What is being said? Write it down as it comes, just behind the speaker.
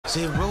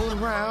Say rolling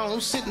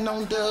around, sitting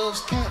on doves,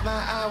 can't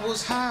lie, I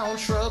was high on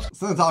shrubs.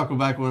 Since I'll go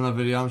back with another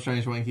video, I'm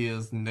Strange Wing, he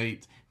is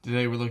Nate.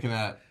 Today we're looking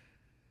at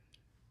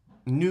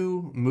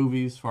new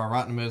movies for our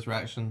Rotten Tomatoes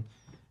reaction,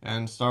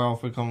 and start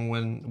off with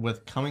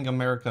Coming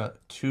America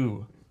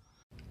 2.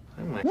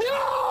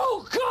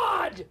 No,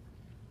 God!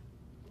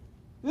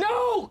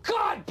 No,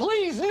 God,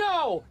 please,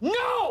 no!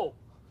 No!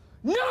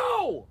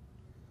 No!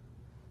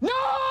 No!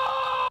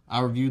 I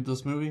reviewed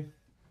this movie.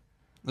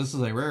 This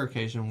is a rare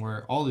occasion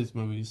where all these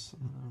movies,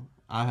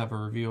 I have a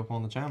review up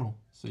on the channel,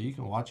 so you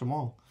can watch them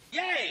all.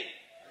 Yay!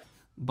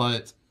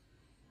 But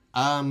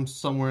I'm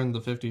somewhere in the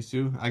 50s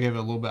too. I gave it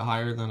a little bit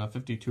higher than a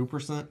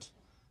 52%.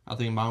 I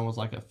think mine was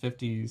like a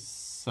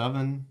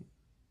 57,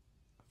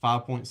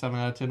 5.7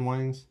 out of 10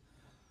 wings.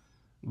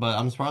 But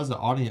I'm surprised the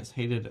audience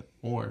hated it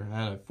more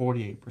at a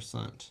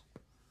 48%.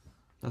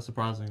 That's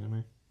surprising to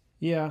me.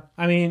 Yeah,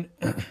 I mean,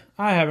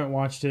 I haven't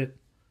watched it.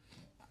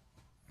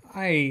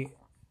 I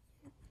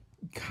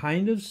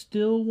kind of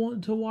still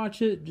want to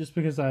watch it just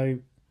because I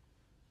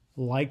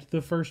liked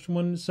the first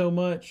one so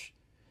much.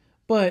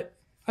 But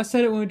I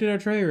said it when we did our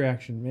trailer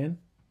reaction, man.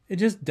 It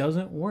just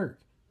doesn't work.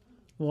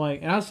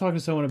 Like, and I was talking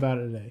to someone about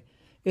it today.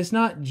 It's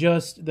not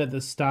just that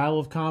the style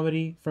of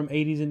comedy from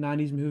 80s and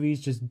 90s movies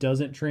just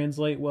doesn't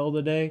translate well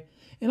today.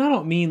 And I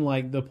don't mean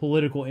like the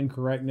political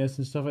incorrectness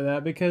and stuff like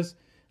that, because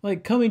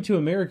like Coming to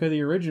America,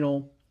 the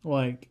original,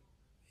 like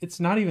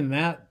it's not even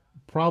that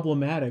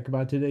problematic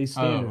by today's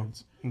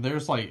standards.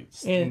 There's like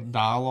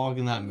dialogue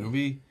in that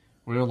movie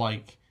where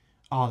like,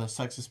 oh, the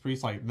sexist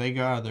priests, like they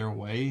go out of their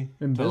way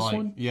in to this like,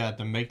 one? yeah,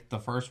 to make the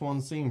first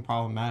one seem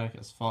problematic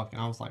as fuck. And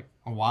I was like,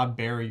 why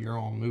bury your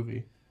own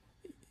movie?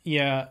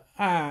 Yeah,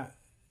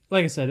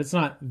 like I said, it's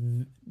not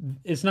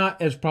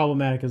as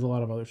problematic as a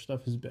lot of other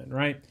stuff has been,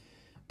 right?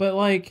 But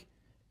like,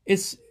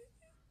 it's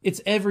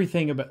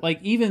everything about,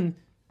 like, even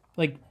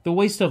like the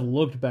way stuff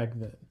looked back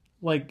then.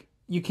 Like,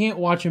 you can't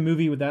watch a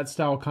movie with that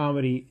style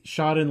comedy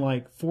shot in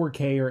like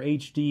 4K or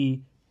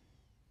HD,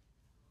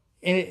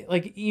 and it,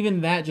 like,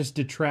 even that just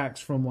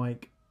detracts from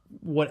like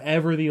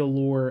whatever the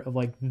allure of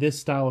like this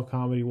style of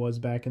comedy was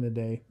back in the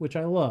day, which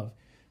I love.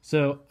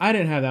 So I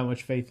didn't have that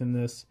much faith in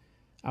this.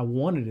 I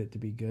wanted it to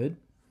be good.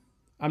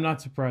 I'm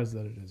not surprised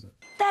that it isn't.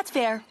 That's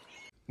fair.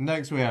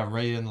 Next, we have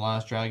Raya and the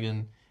Last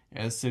Dragon,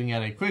 as sitting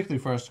at a quickly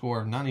first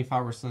score of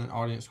 95%,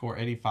 audience score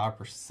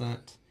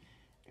 85%.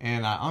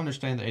 And I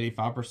understand the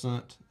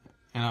 85%,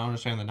 and I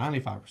understand the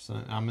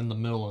 95%. I'm in the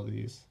middle of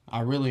these. I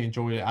really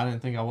enjoyed it. I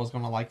didn't think I was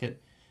going to like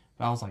it,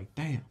 but I was like,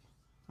 damn,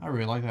 I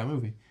really like that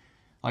movie.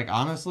 Like,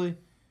 honestly,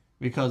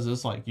 because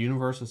this, like,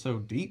 universe is so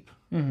deep.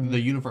 The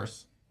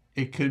universe,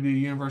 it could be a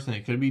universe and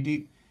it could be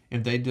deep.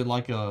 If they did,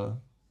 like, a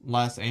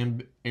Last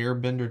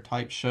Airbender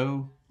type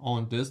show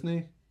on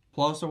Disney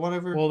Plus or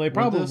whatever. Well, they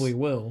probably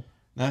will.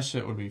 That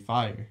shit would be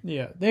fire.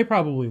 Yeah, they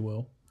probably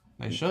will.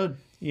 They should.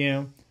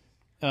 You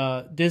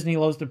know, Disney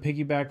loves to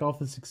piggyback off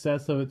the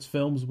success of its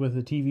films with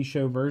a TV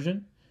show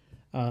version.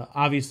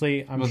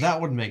 Obviously,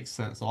 that would make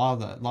sense. A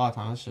lot of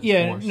times, it's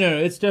just forced. No,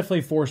 it's definitely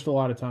forced a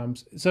lot of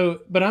times. So,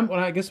 but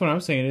I guess what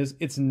I'm saying is,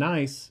 it's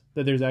nice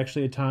that there's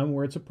actually a time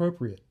where it's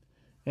appropriate,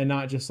 and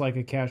not just like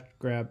a cash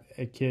grab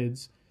at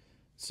kids.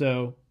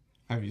 So,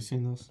 have you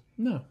seen this?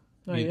 No,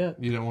 not yet.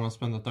 You didn't want to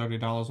spend the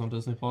 $30 on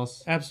Disney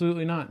Plus?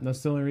 Absolutely not. And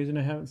that's the only reason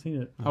I haven't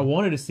seen it. I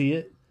wanted to see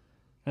it,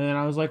 and then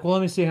I was like, well,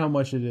 let me see how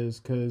much it is,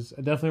 because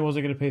I definitely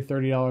wasn't going to pay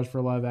 $30 for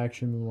live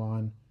action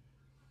Mulan.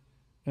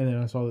 And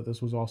then I saw that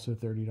this was also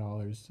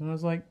 $30, and I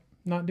was like,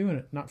 not doing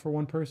it. Not for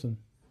one person.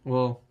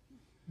 Well,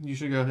 you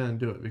should go ahead and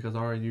do it, because I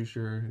already used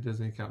your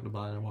Disney account to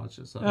buy it and watch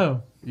it.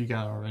 So you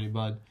got it already,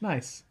 bud.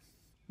 Nice.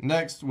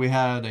 Next, we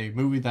had a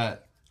movie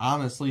that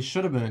honestly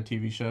should have been a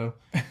TV show.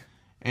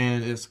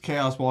 And it's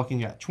Chaos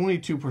Walking at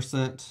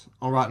 22%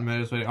 on Rotten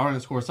Tomatoes, but the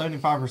audience score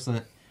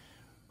 75%.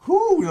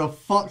 Who the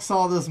fuck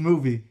saw this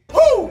movie?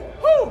 Who?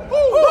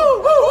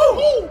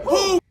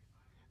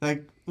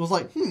 That was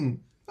like,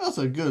 that's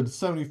a good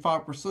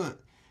 75%.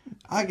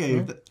 I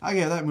gave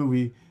that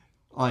movie,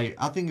 like,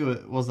 I think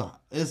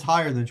it's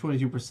higher than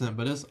 22%,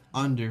 but it's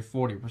under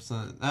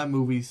 40%. That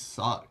movie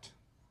sucked.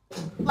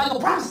 Like a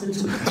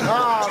prostitute.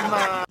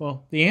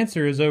 Well, the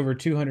answer is over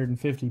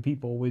 250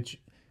 people,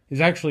 which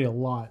is actually a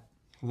lot.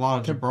 A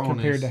lot of jabronis.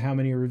 Compared to how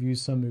many reviews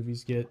some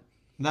movies get.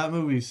 That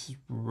movie's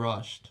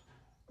rushed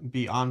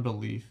beyond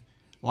belief.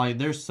 Like,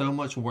 there's so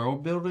much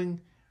world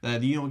building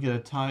that you don't get a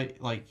tight,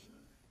 like,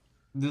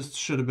 this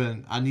should have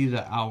been, I needed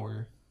an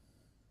hour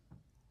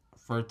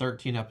for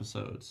 13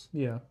 episodes.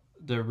 Yeah.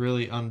 To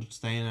really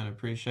understand and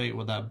appreciate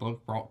what that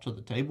book brought to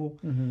the table.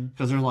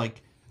 Because they're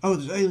like, oh,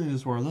 there's aliens in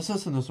this world, this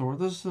is in this world,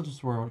 this is in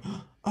this world.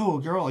 Oh,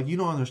 girl, like, you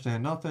don't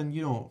understand nothing,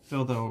 you don't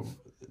feel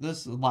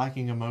this is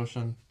lacking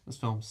emotion. This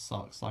film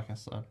sucks, like I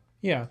said.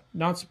 Yeah,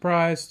 not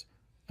surprised.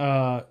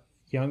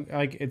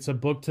 It's a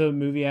book to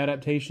movie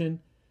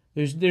adaptation.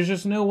 There's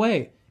just no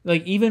way.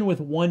 Like, even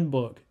with one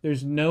book,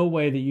 there's no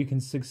way that you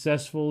can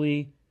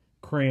successfully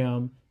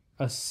cram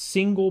a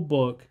single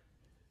book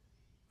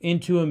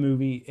into a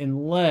movie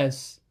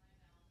unless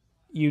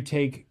you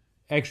take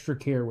extra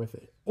care with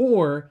it.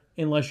 Or,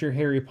 unless you're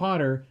Harry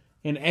Potter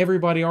and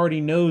everybody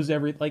already knows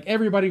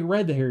everybody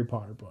read the Harry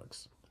Potter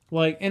books.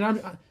 Like,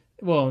 and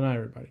well, not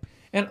everybody.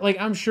 And like,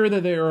 I'm sure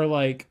that there are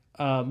like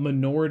a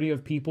minority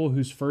of people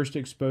whose first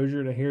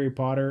exposure to Harry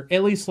Potter,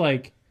 at least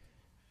like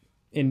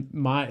in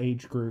my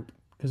age group,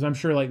 because I'm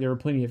sure like there are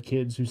plenty of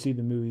kids who see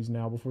the movies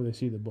now before they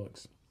see the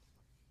books.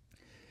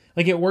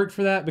 Like, it worked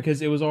for that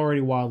because it was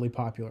already wildly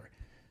popular.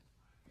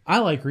 I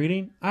like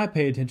reading. I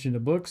pay attention to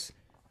books.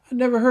 I've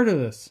never heard of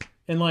this.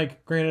 And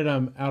like, granted,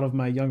 I'm out of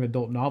my young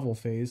adult novel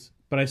phase,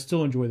 but I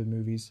still enjoy the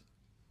movies.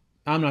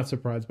 I'm not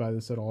surprised by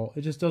this at all.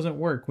 It just doesn't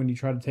work when you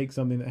try to take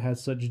something that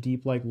has such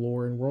deep like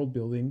lore and world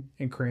building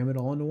and cram it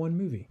all into one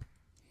movie.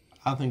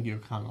 I think you'll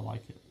kind of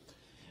like it.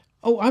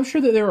 Oh, I'm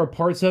sure that there are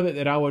parts of it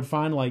that I would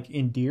find like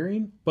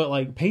endearing, but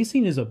like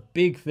pacing is a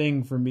big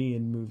thing for me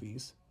in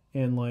movies.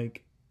 And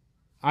like,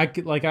 I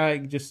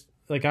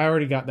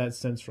already got that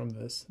sense from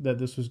this, that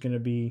this was going to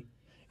be,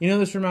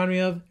 this reminded me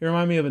of? It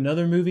reminded me of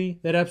another movie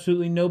that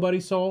absolutely nobody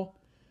saw,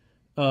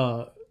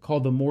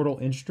 called The Mortal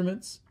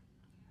Instruments,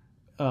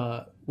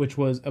 which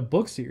was a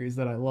book series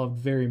that I loved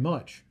very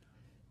much.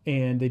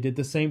 And they did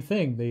the same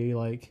thing.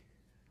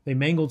 They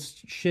mangled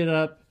shit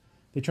up.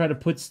 They tried to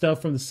put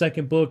stuff from the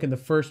second book in the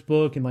first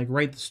book and like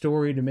write the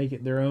story to make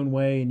it their own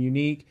way and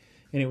unique.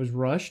 And it was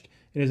rushed.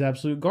 It is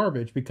absolute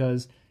garbage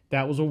because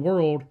that was a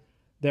world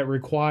that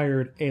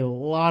required a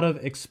lot of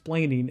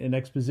explaining and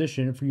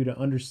exposition for you to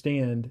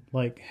understand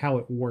like how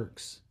it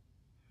works.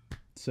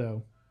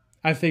 So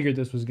I figured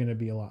this was going to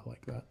be a lot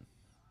like that.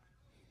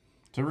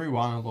 To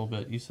rewind a little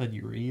bit, you said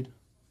you read?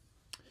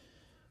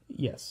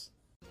 Yes.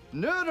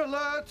 Nerd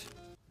alert!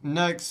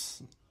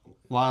 Next,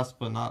 last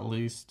but not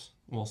least,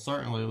 well,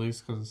 certainly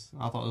least, because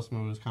I thought this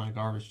movie was kind of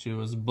garbage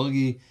too, is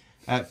Boogie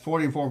at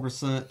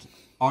 44%,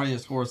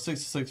 audience score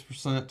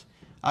 66%.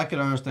 I could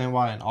understand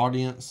why an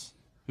audience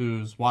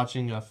who's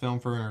watching a film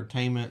for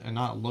entertainment and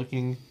not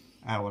looking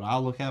at what I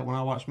look at when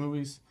I watch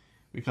movies,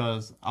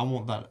 because I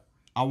want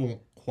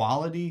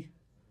quality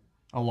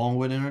along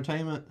with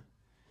entertainment.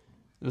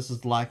 This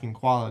is lacking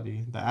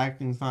quality. The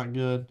acting's not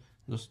good.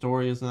 The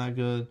story isn't that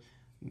good.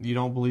 You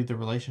don't believe the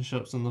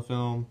relationships in the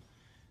film.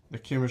 The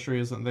chemistry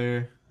isn't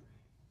there.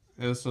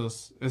 It's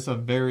a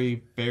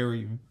very,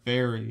 very,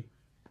 very,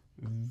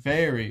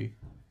 very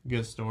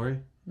good story.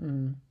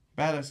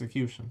 Bad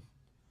execution.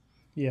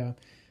 Yeah.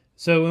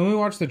 So when we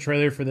watched the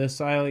trailer for this,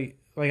 I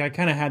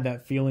kind of had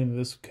that feeling that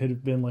this could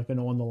have been like an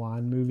on the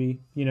line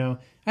movie. I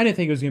didn't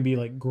think it was going to be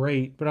like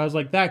great, but I was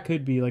like, that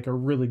could be like a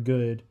really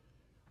good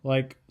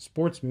like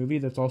sports movie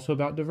that's also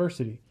about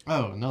diversity.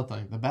 Oh, no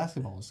thing. The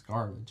basketball is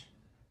garbage.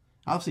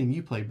 I've seen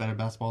you play better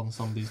basketball than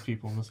some of these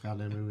people in this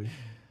goddamn movie.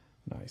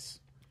 Nice.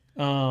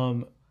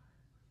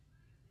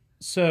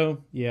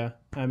 So yeah,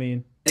 I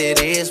mean,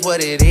 It is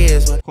what it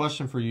is.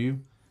 Question for you.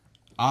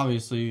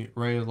 Obviously,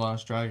 Raya the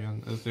Last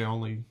Dragon is the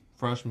only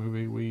fresh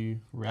movie we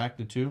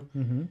reacted to.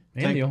 and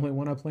the only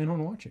one I plan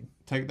on watching.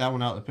 Take that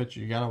one out of the picture.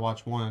 You gotta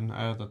watch one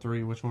out of the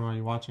three. Which one are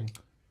you watching?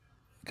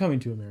 Coming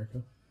to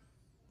America.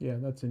 Yeah,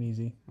 that's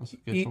an That's a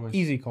good choice.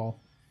 easy call.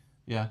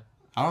 Yeah.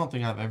 I don't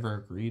think I've ever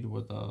agreed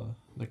with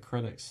the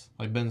critics.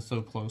 Like, been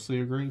so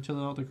closely agreeing to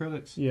the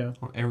critics. Yeah.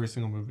 On every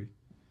single movie.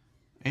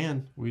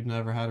 And we've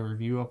never had a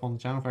review up on the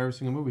channel for every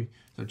single movie.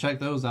 So check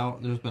those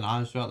out. There's been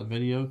items throughout the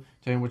video.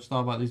 Tell me what you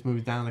thought about these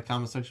movies down in the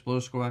comment section below.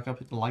 Scroll back up,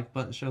 hit the like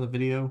button, share the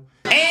video.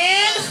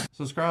 And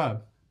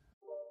subscribe.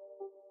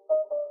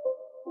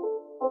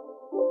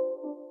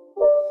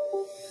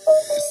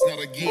 It's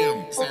not a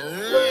game, it's a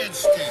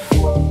rich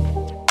thing.